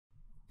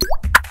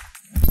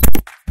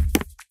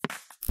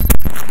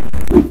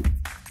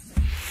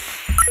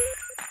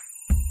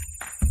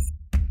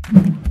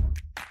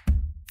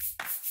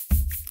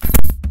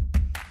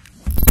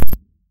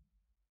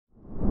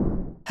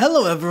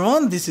Hello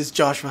everyone, this is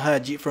Joshua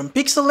Haji from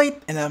Pixelate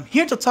and I'm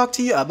here to talk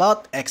to you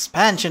about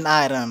expansion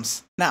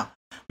items. Now,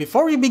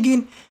 before we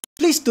begin,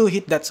 please do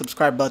hit that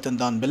subscribe button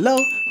down below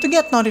to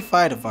get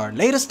notified of our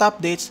latest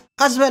updates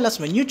as well as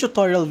when new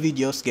tutorial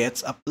videos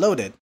gets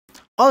uploaded.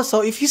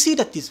 Also, if you see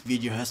that this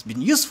video has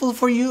been useful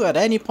for you at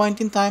any point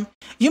in time,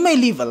 you may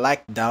leave a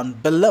like down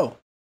below.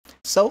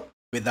 So,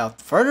 without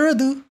further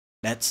ado,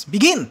 let's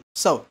begin!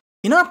 So,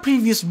 in our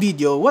previous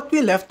video, what we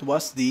left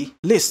was the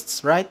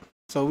lists, right?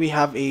 So we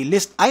have a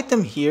list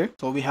item here.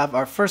 So we have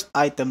our first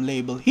item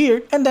label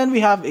here, and then we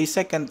have a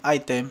second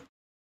item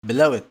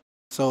below it.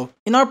 So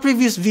in our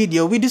previous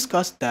video, we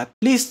discussed that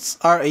lists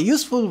are a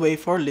useful way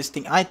for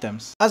listing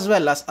items, as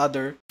well as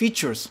other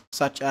features,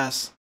 such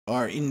as,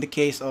 or in the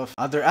case of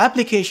other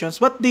applications,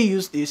 what they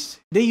used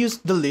is, they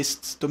used the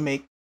lists to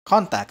make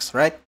contacts,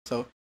 right?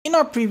 So in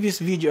our previous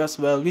video as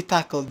well, we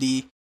tackled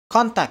the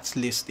contacts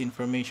list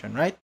information,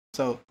 right?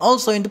 So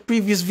also in the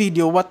previous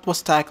video, what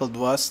was tackled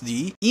was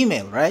the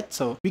email, right?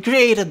 So we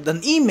created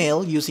an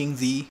email using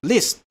the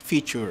list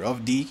feature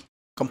of the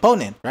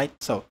component, right?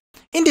 So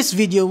in this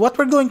video, what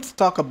we're going to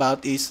talk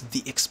about is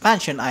the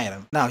expansion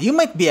item. Now, you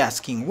might be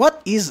asking,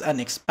 what is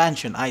an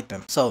expansion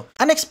item? So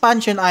an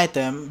expansion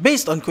item,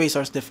 based on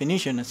Quasar's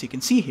definition, as you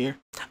can see here,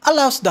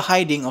 allows the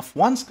hiding of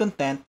one's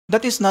content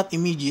that is not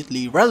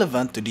immediately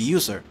relevant to the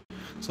user.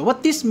 So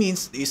what this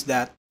means is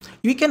that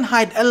we can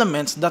hide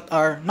elements that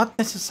are not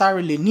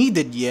necessarily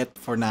needed yet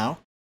for now,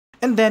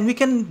 and then we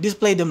can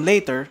display them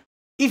later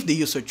if the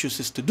user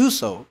chooses to do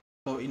so.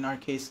 So in our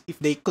case, if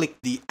they click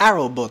the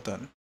arrow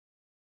button,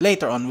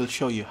 later on we'll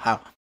show you how.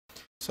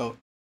 So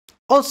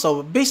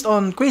also, based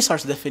on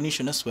Quasar's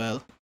definition as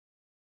well,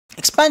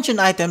 expansion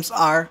items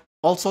are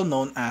also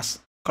known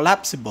as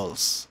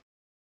collapsibles.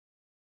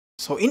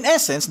 So in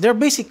essence, they're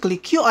basically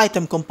queue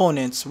item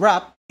components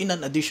wrapped in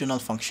an additional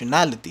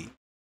functionality,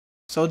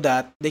 so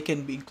that they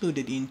can be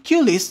included in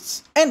queue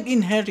lists and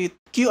inherit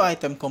queue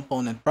item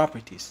component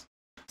properties.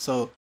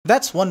 So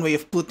that's one way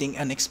of putting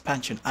an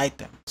expansion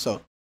item. So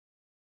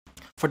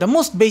for the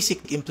most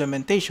basic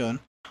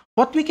implementation,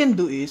 what we can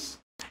do is,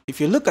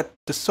 if you look at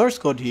the source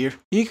code here,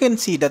 you can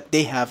see that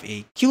they have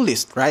a queue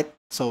list, right?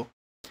 So,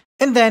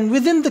 and then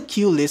within the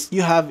queue list,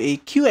 you have a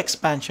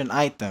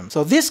QExpansionItem.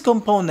 So this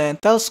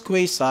component tells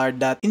Quasar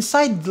that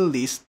inside the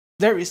list,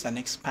 there is an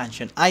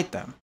expansion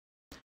item.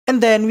 And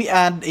then we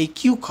add a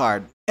queue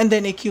card and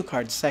then a queue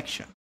card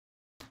section.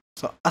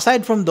 So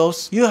aside from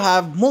those, you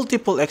have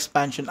multiple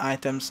expansion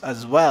items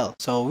as well.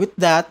 So with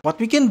that, what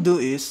we can do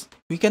is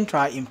we can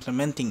try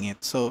implementing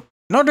it. So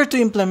in order to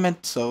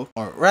implement to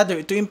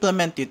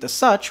implement it as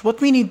such,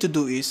 what we need to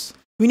do is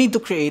we need to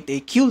create a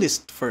queue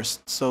list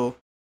first. So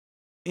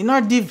in our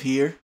div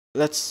here,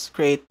 let's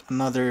create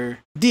another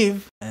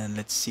div and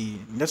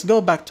let's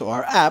go back to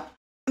our app.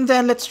 And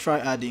then let's try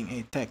adding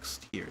a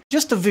text here,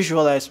 just to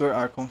visualize where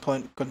our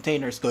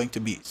container is going to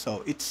be.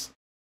 So it's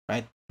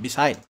right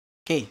beside.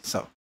 Okay,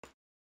 so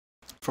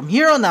from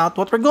here on out,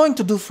 what we're going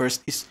to do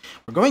first is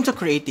we're going to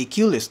create a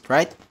queue list,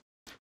 right?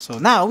 So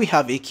now we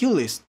have a queue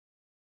list.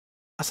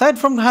 Aside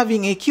from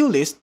having a queue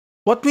list,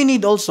 what we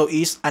need also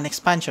is an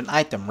expansion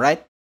item,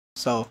 right?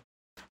 So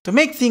to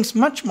make things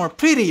much more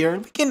prettier,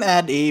 we can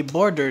add a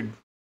bordered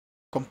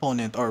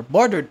component or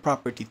bordered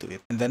property to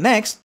it. And the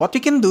next, what we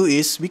can do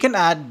is we can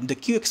add the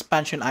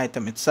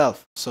QExpansionItem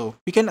itself. So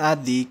we can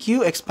add the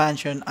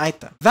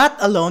QExpansionItem. That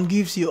alone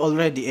gives you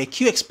already a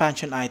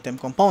QExpansionItem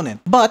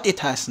component, but it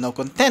has no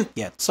content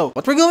yet. So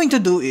what we're going to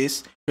do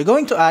is we're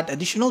going to add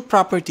additional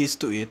properties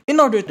to it in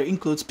order to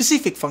include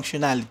specific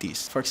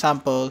functionalities. For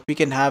example, we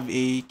can have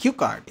a queue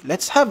card.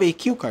 Let's have a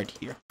queue card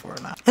here for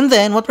now. And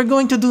then what we're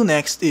going to do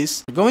next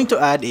is we're going to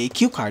add a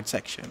queue card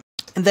section.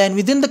 And then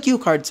within the queue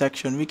card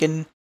section, we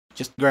can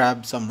just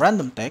grab some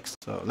random text,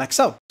 so like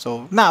so.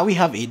 So now we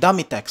have a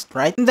dummy text,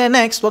 right? And then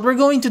next, what we're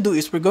going to do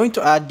is we're going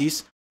to add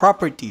these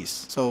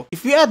properties. So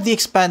if we add the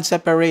expand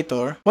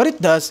separator, what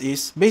it does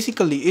is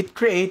basically it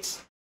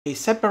creates a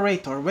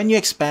separator when you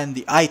expand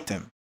the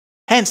item,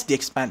 hence the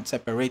expand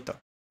separator.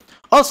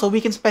 Also,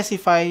 we can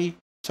specify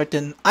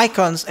certain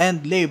icons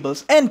and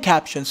labels and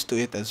captions to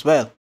it as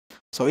well.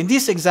 So in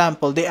this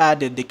example, they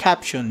added the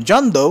caption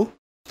John Doe,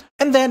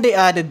 and then they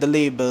added the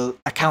label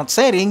account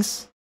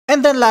settings,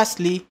 and then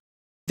lastly,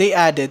 they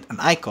added an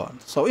icon.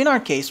 So in our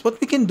case, what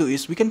we can do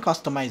is we can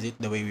customize it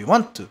the way we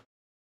want to.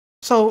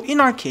 So in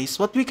our case,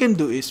 what we can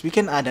do is we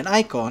can add an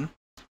icon,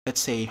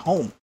 let's say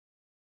home.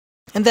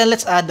 And then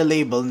let's add the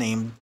label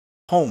named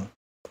home.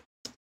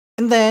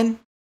 And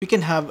then we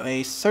can have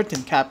a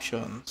certain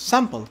caption,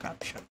 sample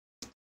caption.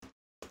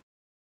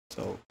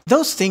 So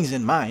those things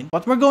in mind,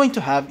 what we're going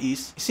to have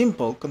is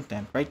simple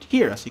content right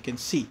here, as you can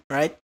see,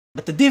 right?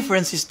 But the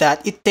difference is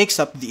that it takes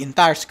up the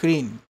entire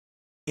screen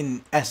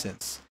in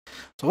essence.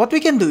 So what we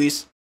can do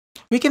is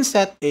we can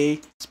set a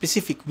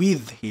specific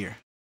width here,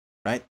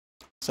 right?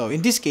 So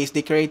in this case,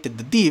 they created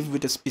the div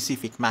with a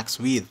specific max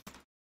width.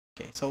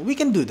 Okay, so we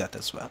can do that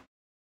as well.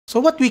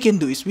 So what we can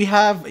do is we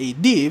have a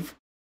div,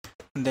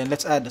 and then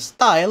let's add a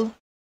style,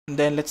 and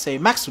then let's say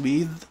max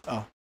width.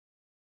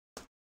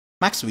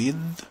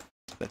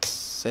 Let's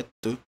set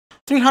to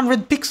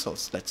 300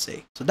 pixels, let's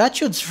say. So that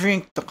should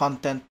shrink the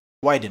content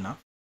wide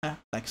enough,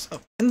 like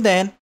so. And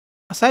then,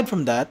 aside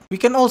from that, we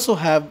can also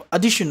have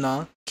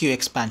additional Q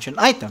expansion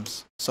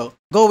items. So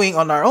going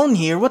on our own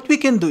here, what we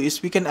can do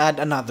is we can add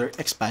another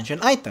expansion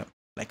item,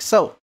 like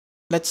so.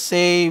 Let's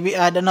say we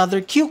add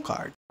another Q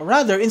card. Or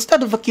rather,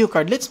 instead of a Q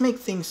card, let's make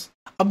things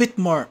a bit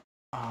more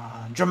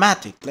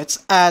dramatic.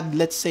 Let's add,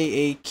 let's say,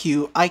 a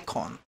Q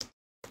icon.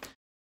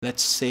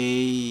 Let's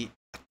say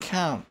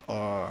account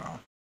or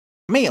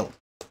mail.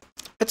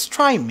 Let's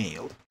try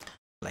mail,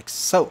 like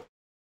so.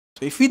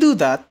 So if we do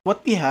that,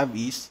 what we have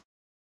is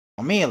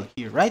a mail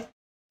here, right?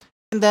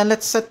 And then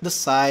let's set the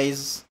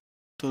size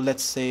to,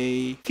 let's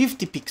say,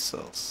 50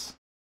 pixels.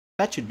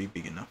 That should be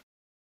big enough,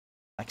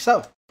 like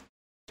so.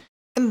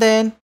 And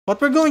then what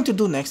we're going to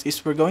do next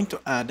is we're going to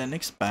add an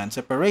expand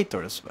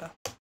separator as well.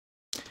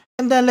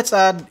 And then let's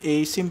add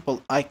a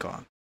simple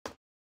icon.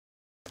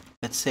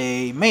 Let's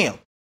say mail.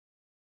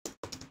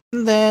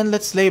 And then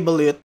let's label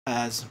it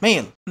as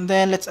mail. And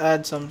then let's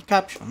add some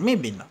caption.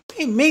 Maybe not.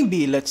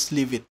 Maybe let's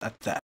leave it at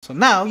that. So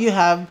now you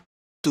have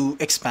two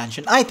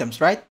expansion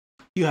items, right?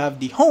 You have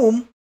the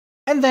home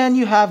and then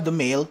you have the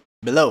mail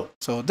below.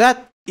 So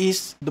that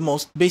is the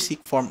most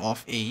basic form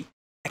of a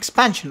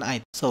expansion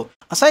item. So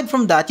aside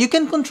from that, you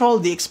can control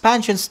the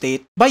expansion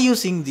state by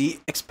using the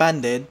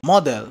expanded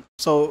model.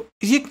 So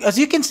as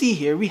you can see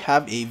here, we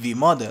have a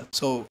VModel.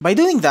 So by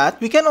doing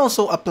that, we can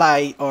also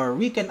apply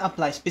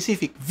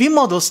specific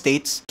VModel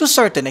states to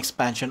certain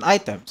expansion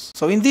items.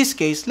 So in this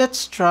case,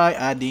 let's try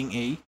adding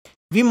a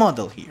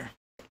VModel here.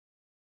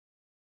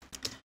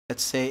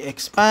 Let's say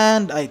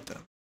expand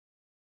item.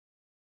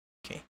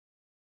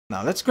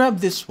 Now let's grab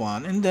this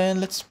one and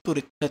then let's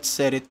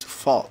set it to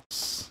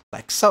false,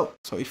 like so.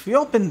 So if we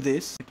open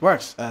this, it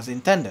works as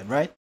intended,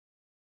 right?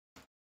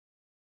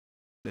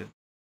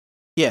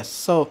 Yes,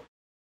 so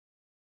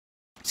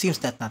it seems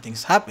that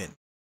nothing's happened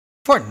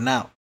for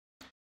now.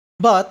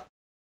 But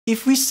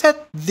if we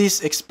set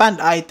this expand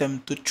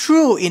item to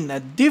true in a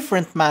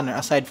different manner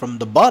aside from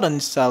the button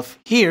itself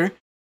here,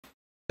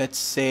 let's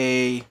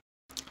say,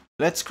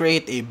 let's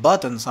create a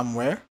button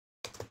somewhere.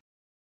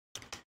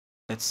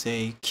 Let's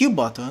say Q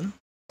button,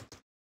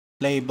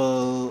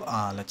 label,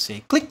 let's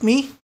say click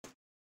me,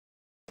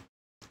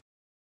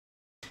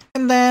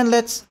 and then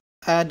let's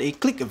add a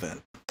click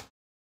event.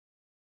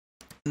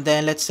 And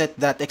then let's set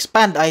that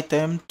expand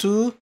item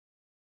to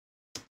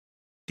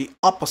the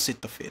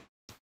opposite of it,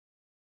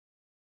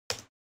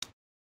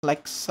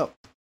 like so.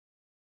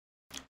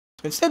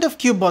 So instead of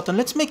Q button,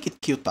 let's make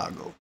it Q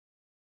toggle.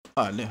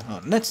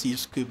 Let's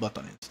use Q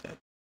button instead.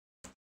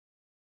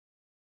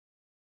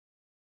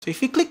 So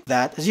if you click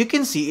that, as you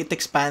can see, it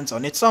expands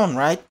on its own,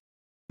 right?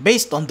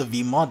 Based on the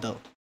VModel.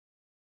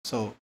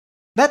 So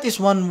that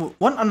is one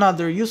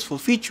another useful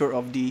feature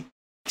of the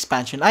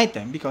expansion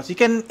item, because you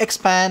can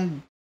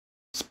expand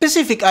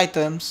specific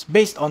items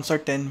based on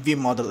certain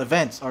VModel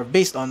events or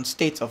based on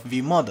states of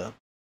VModel.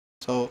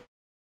 So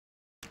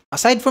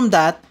aside from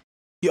that,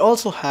 you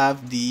also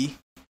have the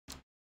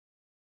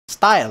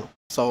style.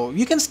 So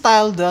you can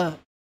style the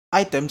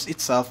items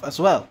itself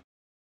as well.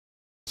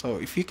 So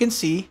if you can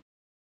see,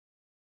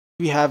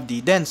 we have the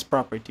dense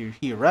property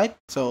here, right?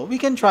 So we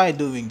can try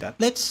doing that.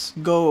 Let's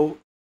go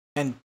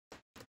and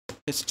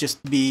let's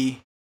just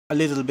be a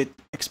little bit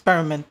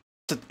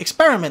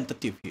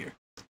experimentative here.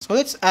 So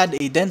let's add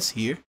a dense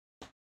here.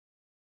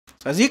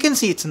 So as you can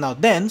see, it's now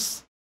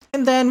dense.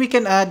 And then we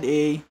can add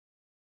a,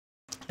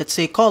 let's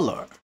say,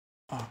 color.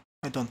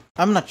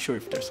 I'm not sure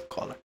if there's a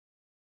color.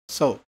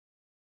 So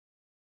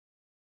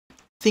I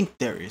think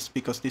there is,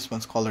 because this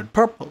one's colored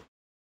purple.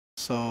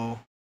 So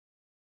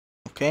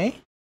okay,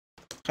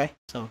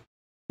 so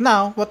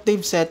now what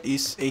they've set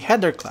is a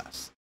header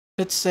class.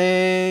 Let's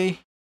say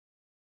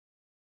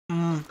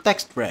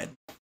text red.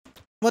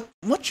 What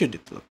should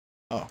it look?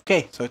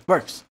 Okay, so it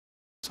works.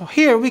 So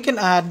here we can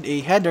add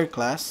a header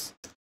class.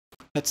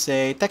 Let's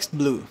say text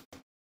blue,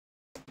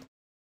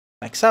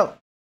 like so.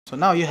 So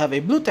now you have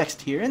a blue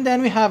text here, and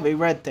then we have a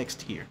red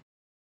text here.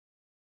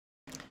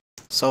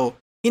 So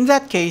in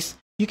that case,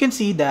 you can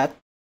see that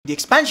the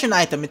expansion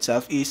item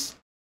itself is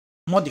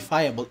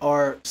modifiable,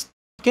 or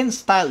you can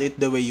style it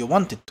the way you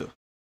want it to.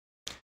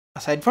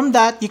 Aside from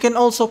that, you can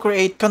also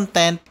create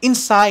content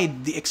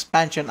inside the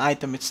expansion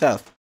item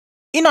itself.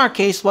 In our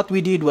case, what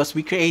we did was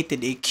we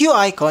created a Q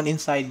icon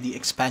inside the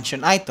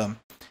expansion item.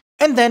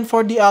 And then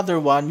for the other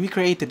one, we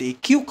created a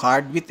Q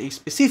card with a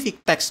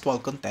specific textual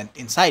content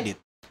inside it,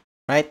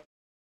 right?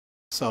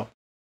 So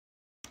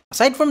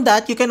aside from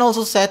that, you can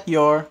also set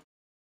your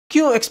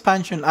Q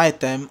expansion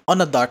item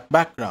on a dark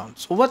background.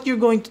 So what you're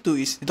going to do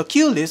is the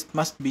Q list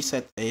must be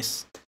set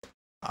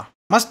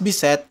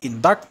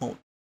in dark mode.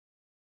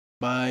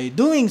 By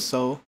doing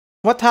so,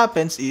 what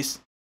happens is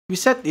we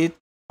set it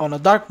on a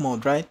dark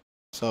mode, right?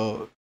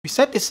 So we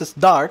set this as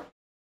dark.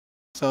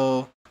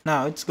 So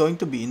now it's going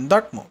to be in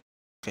dark mode.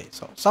 Okay,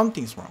 so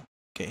something's wrong.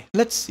 Okay,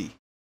 let's see.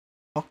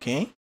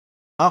 Okay,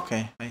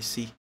 I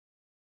see.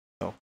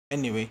 So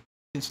anyway,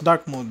 since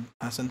dark mode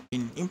hasn't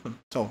been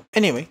implemented. So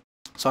anyway,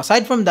 so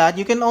aside from that,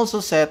 you can also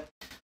set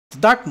the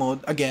dark mode,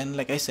 again,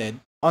 like I said,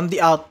 on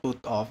the output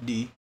of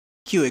the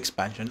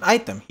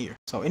QExpansionItem here.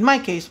 So in my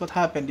case, what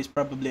happened is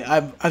probably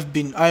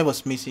I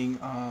was missing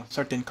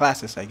certain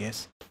classes, I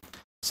guess.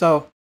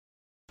 So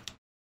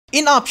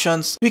in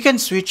options, we can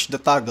switch the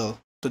toggle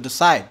to the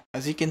side,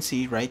 as you can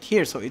see right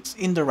here. So it's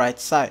in the right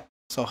side.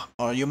 So,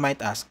 or you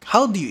might ask,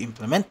 how do you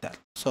implement that?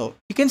 So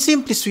you can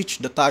simply switch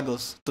the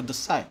toggles to the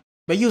side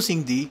by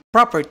using the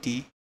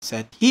property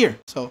set here.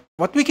 So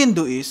what we can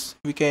do is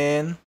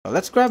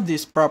let's grab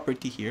this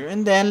property here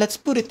and then let's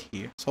put it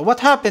here. So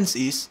what happens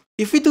is,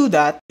 if we do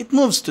that, it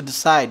moves to the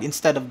side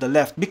instead of the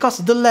left, because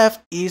the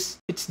left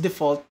is its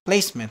default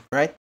placement,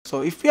 right?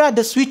 So if we add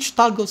the switch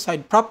toggle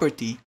side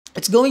property,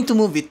 it's going to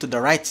move it to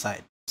the right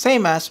side.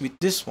 Same as with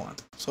this one.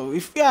 So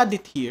if we add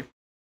it here,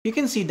 you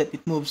can see that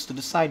it moves to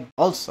the side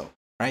also,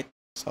 right?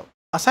 So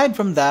aside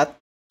from that,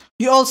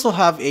 you also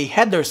have a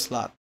header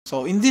slot.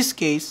 So in this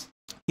case,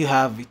 you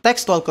have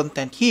textual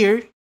content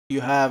here,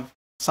 you have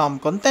some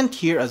content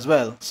here as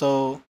well.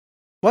 So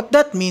what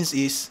that means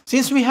is,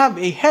 since we have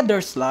a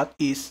header slot,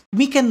 is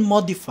we can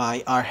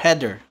modify our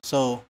header.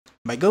 So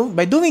by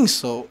doing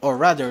so, or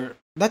rather,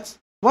 that's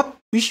what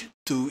we should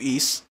do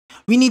is,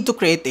 we need to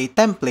create a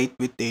template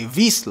with a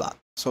V slot.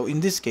 So in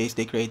this case,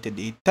 they created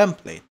a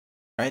template,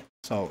 right?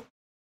 So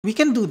we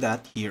can do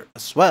that here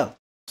as well.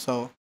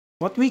 So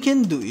what we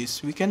can do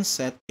is, we can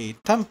set a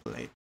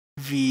template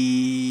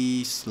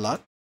V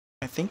slot,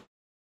 I think.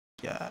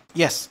 Yeah,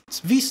 yes,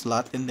 it's V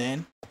slot and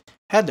then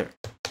header.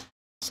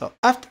 So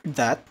after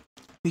that,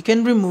 we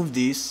can remove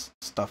this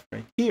stuff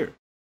right here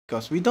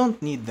because we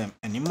don't need them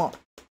anymore.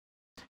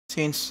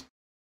 Since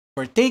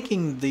we're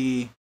taking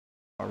the,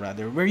 or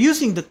rather, we're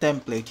using the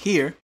template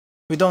here,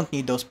 we don't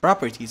need those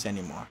properties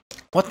anymore.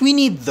 What we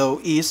need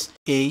though is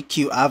a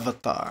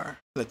QAvatar.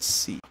 Let's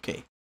see.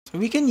 Okay, so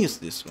we can use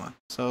this one.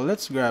 So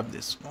let's grab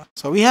this one.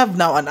 So we have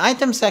now an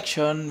item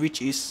section,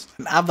 which is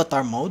an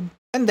avatar mode.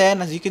 And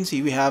then as you can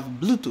see, we have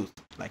Bluetooth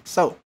like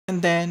so.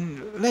 And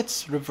then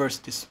let's reverse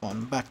this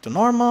one back to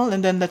normal.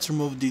 And then let's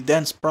remove the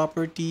dense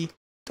property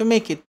to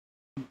make it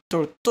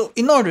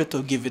in order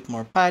to give it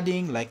more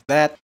padding like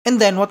that.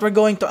 And then what we're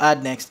going to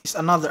add next is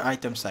another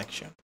item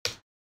section.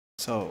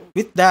 So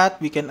with that,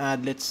 we can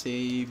add, let's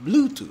say,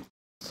 Bluetooth,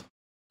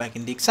 like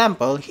in the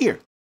example here,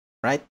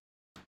 right?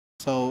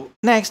 So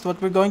next,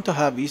 what we're going to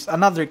have is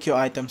another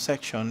QItem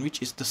section,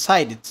 which is the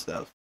side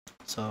itself.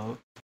 So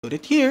put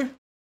it here,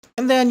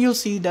 and then you'll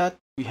see that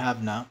we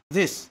have now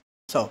this.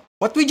 So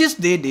what we just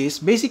did is,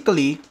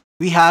 basically,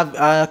 we have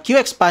a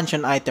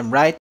QExpansionItem,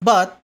 right?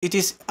 But it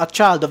is a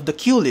child of the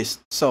queue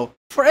list. So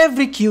for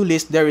every queue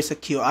list, there is a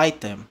queue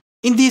item.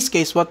 In this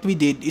case, what we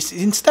did is,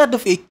 instead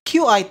of a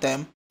queue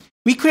item,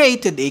 we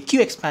created a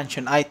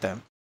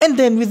QExpansionItem. And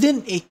then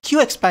within a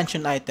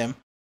QExpansionItem,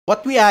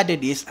 what we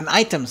added is an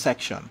item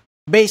section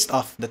based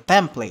off the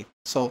template.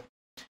 So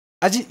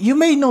as you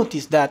may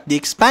notice that the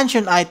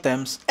expansion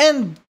items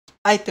and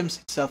items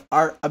itself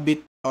are a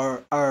bit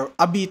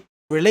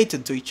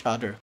related to each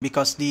other,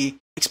 because the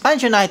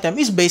expansion item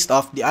is based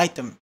off the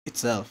item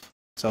itself.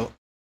 So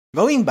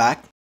going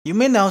back, you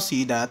may now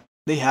see that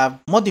they have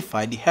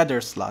modified the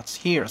header slots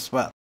here as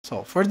well.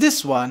 So for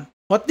this one,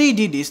 what they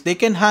did is they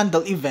can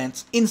handle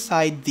events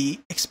inside the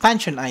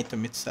expansion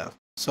item itself.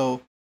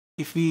 So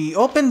if we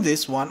open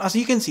this one, as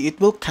you can see, it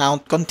will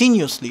count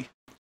continuously.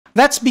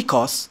 That's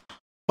because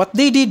what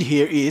they did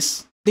here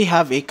is they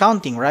have a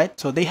counting, right?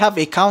 So they have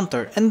a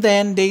counter, and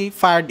then they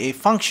fired a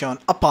function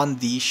upon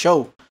the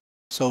show.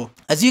 So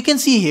as you can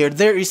see here,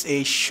 there is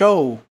a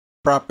show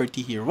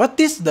property here. What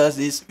this does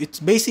is, it's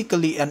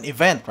basically an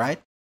event,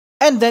 right?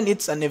 And then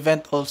it's an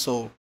event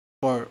also,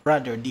 or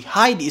rather the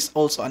hide is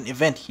also an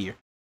event here.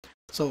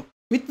 So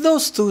with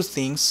those two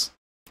things,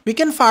 we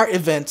can fire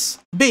events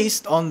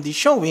based on the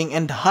showing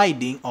and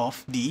hiding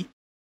of the,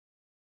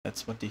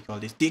 that's what they call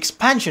this, the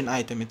expansion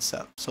item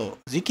itself. So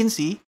as you can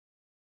see,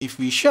 if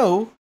we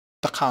show,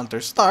 the counter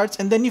starts,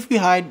 and then if we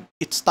hide,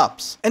 it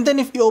stops. And then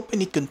if we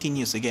open, it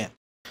continues again.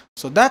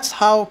 So that's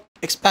how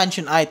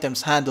expansion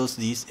items handles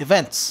these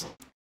events.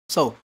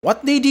 So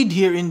what they did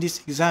here in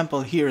this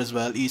example here as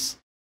well is,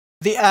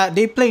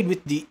 they played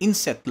with the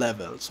inset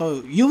level.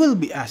 So you will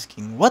be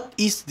asking, what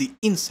is the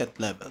inset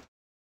level?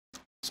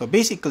 So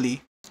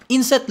basically,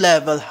 inset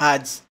level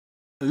adds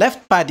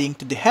left padding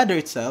to the header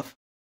itself,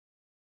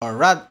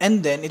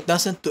 and then it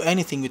doesn't do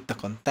anything with the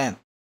content.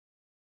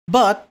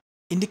 But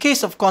in the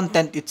case of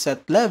content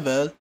inset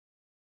level,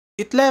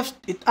 it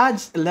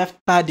adds left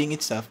padding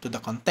itself to the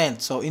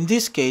content. So in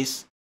this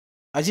case,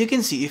 as you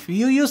can see, if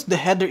you use the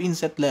header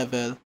inset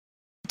level,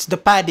 it's the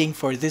padding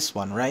for this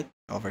one, right?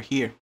 Over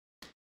here.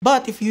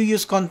 But if you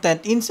use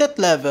content inset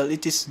level,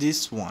 it is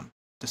this one,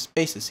 the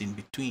spaces in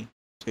between.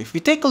 So if we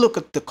take a look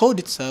at the code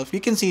itself,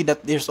 you can see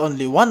that there's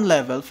only one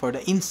level for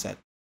the inset.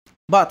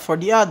 But for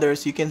the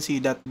others, you can see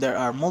that there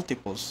are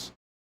multiples.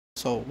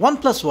 So 1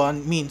 plus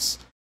 1 means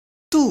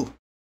 2.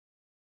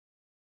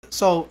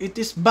 So it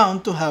is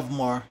bound to have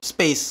more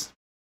space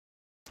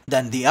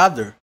than the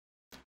other.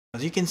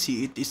 As you can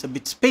see, it is a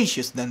bit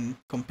spacious than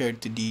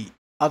compared to the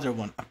other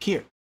one up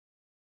here.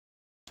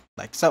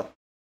 Like so.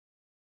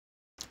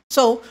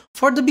 So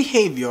for the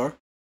behavior,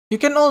 you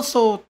can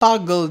also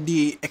toggle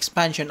the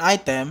expansion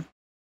item,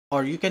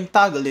 or you can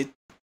toggle it,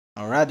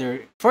 or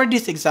rather, for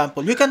this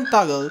example, you can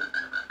toggle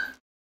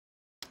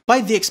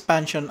by the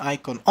expansion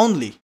icon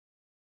only.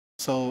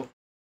 So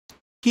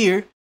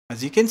here,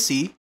 as you can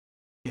see,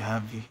 you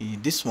have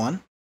this one,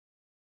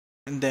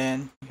 and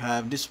then you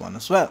have this one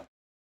as well.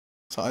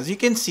 So as you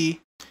can see,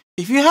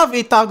 if you have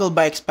a toggle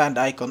by expand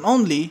icon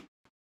only,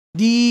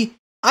 the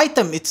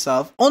item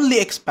itself only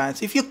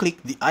expands if you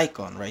click the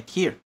icon right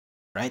here,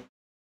 right?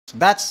 So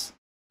that's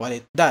what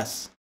it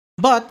does.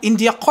 But in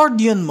the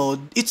accordion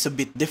mode, it's a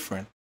bit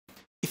different.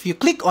 If you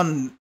click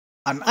on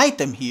an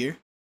item here,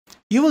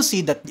 you will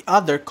see that the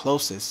other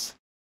closes.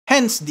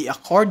 Hence the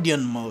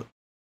accordion mode.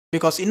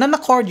 Because in an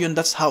accordion,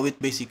 that's how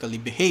it basically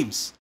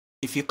behaves.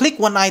 If you click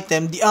one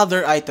item, the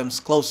other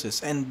items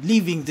closes and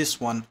leaving this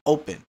one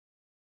open.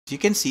 As you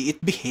can see,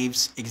 it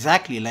behaves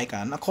exactly like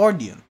an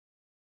accordion.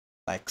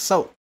 Like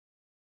so.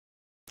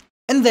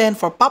 And then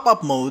for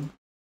pop-up mode,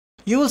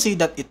 you will see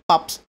that it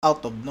pops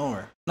out of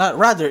nowhere.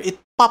 Rather, it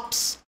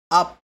pops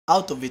up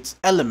out of its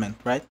element,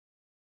 right?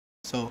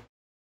 So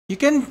you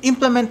can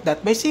implement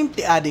that by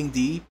simply adding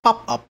the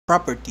pop-up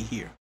property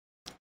here.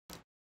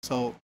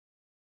 So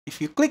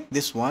if you click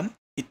this one,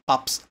 it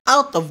pops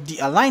out of the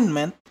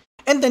alignment,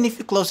 and then if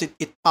you close it,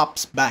 it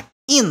pops back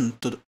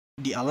into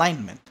the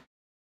alignment.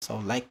 So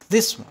like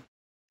this one.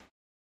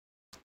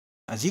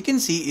 As you can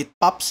see, it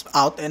pops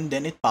out and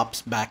then it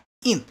pops back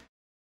in.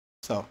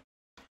 So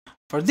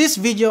for this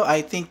video,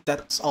 I think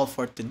that's all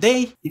for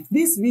today. If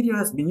this video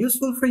has been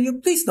useful for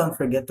you, please don't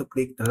forget to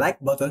click the like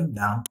button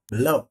down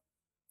below.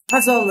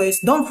 As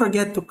always, don't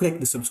forget to click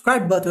the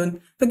subscribe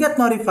button to get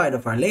notified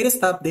of our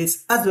latest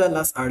updates as well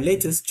as our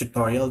latest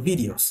tutorial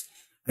videos.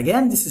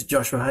 Again, this is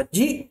Joshua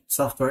G,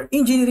 Software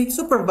Engineering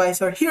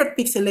Supervisor here at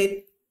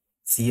Pixelate.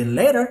 See you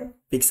later,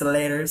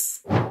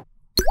 Pixelators!